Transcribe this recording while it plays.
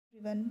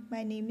Everyone,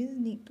 my name is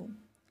Neetu.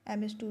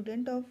 I'm a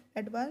student of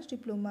Advanced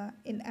Diploma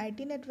in IT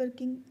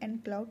Networking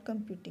and Cloud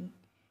Computing.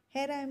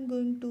 Here I am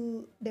going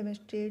to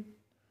demonstrate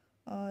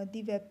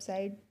the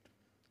website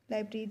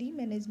Library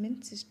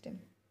Management System.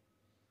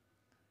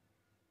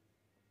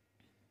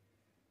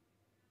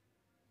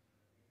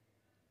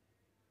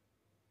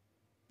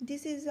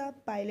 This is a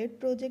pilot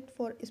project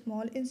for a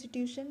small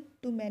institution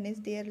to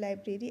manage their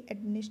library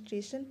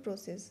administration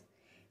process.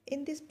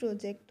 In this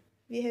project,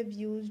 we have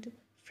used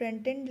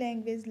front-end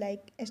language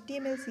like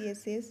HTML,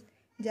 CSS,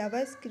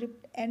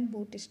 JavaScript and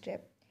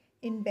Bootstrap.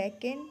 In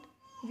backend,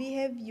 we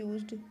have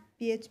used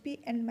PHP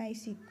and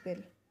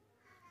MySQL.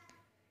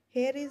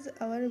 Here is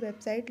our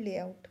website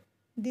layout.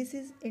 This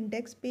is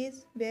index page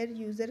where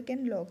user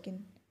can log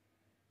in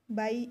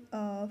by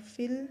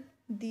fill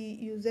the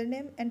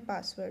username and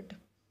password.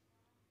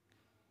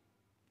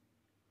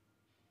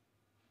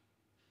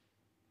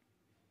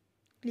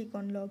 Click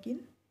on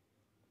login.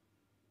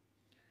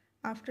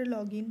 After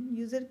login,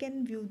 user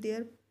can view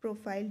their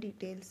profile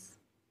details.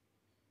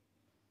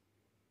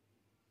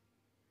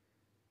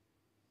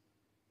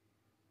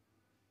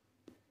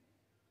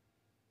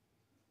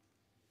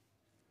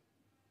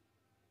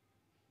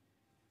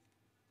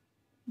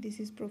 This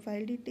is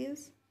profile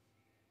details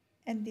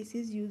and this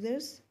is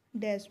user's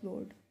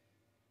dashboard.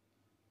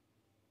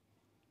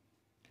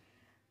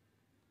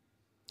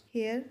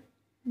 Here,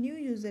 new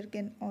user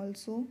can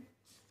also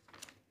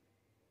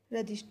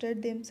register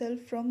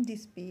themselves from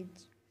this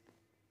page.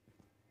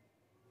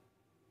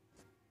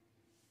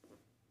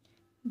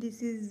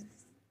 This is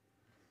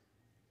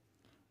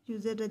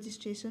user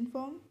registration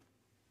form.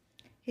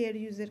 Here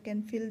user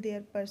can fill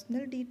their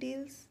personal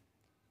details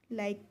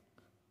like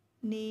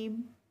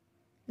name,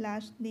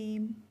 last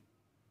name,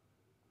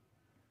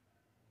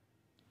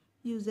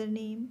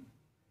 username,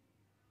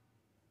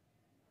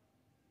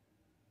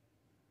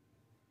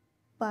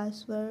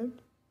 password,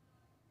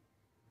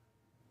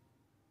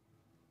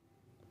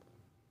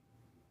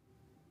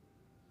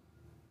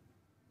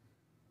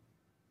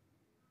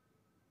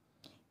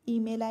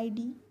 email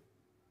ID,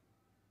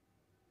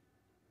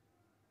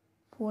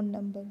 phone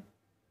number.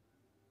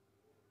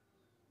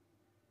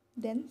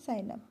 Then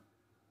sign up.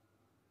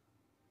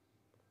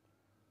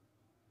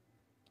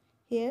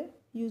 Here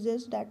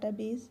user's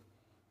database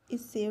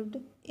is saved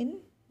in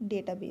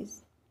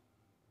database.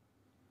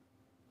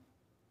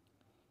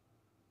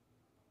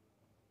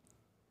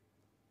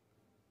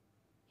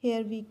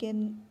 Here we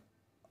can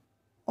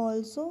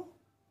also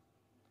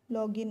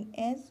log in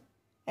as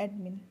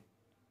admin.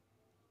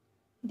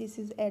 This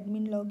is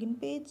admin login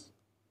page.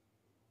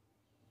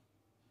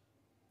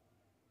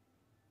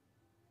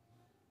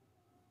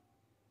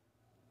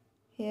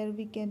 Here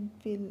we can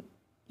fill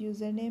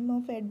username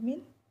of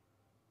admin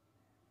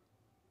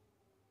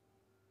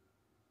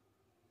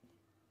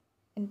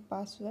and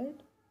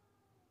password.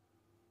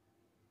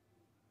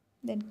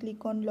 Then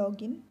click on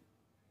login.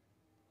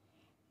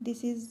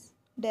 This is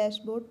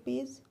dashboard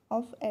page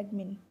of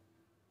admin.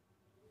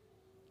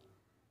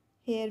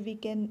 Here we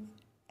can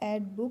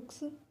add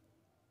books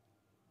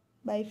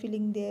by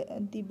filling the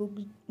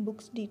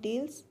books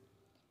details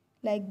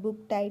like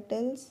book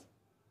titles,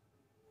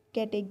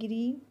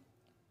 category,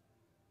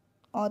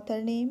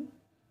 author name,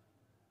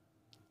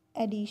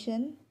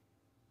 edition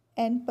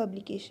and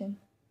publication.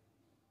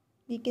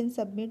 We can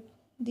submit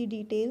the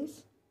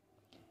details.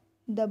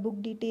 The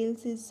book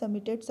details is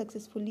submitted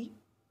successfully.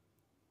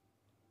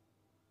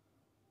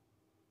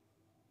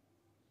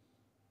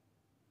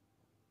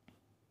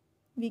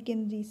 We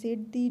can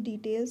reset the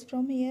details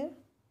from here.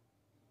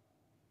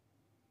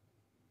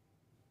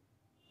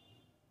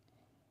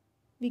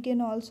 We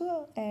can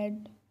also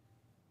add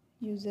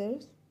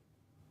users.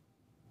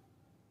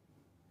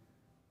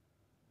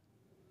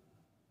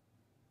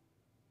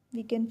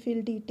 We can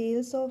fill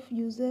details of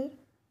user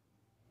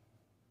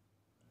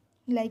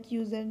like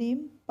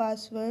username,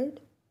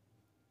 password,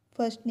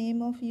 first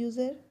name of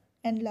user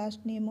and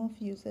last name of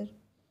user.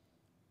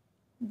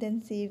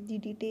 Then save the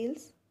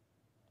details.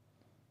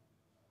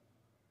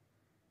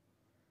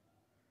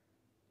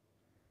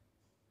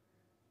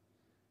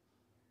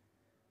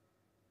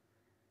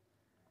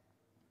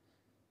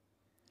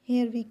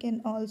 Here we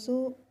can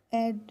also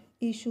add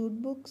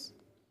issued books.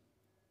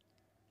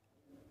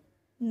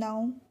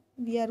 Now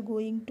we are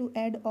going to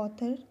add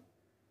author.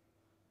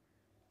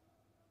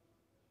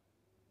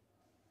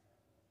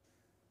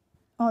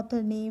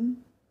 Author name,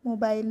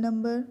 mobile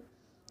number,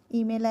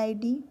 email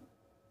ID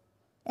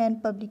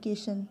and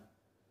publication.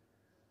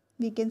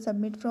 We can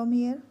submit from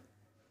here.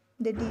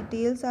 The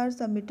details are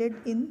submitted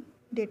in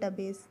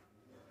database.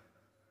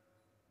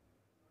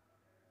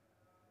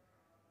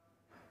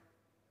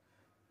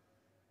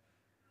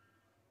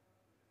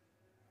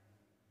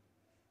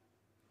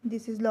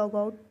 This is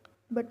logout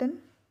button.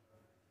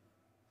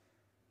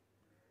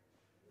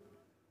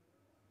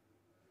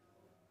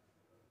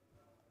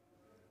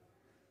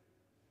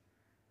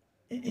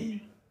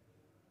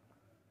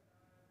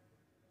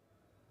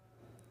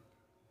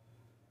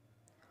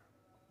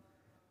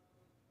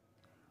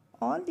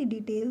 All the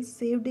details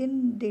saved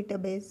in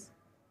database.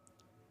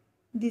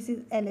 This is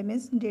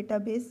LMS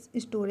database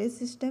storage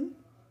system.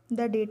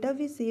 The data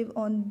we save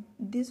on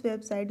this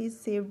website is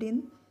saved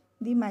in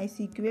the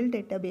MySQL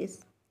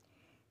database.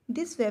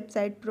 This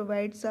website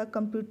provides a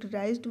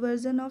computerized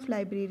version of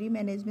library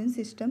management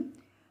system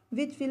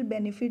which will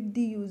benefit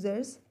the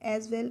users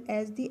as well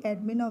as the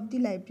admin of the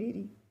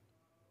library.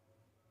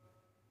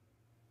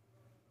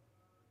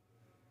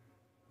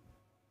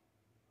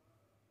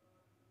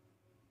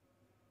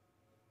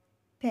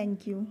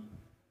 Thank you.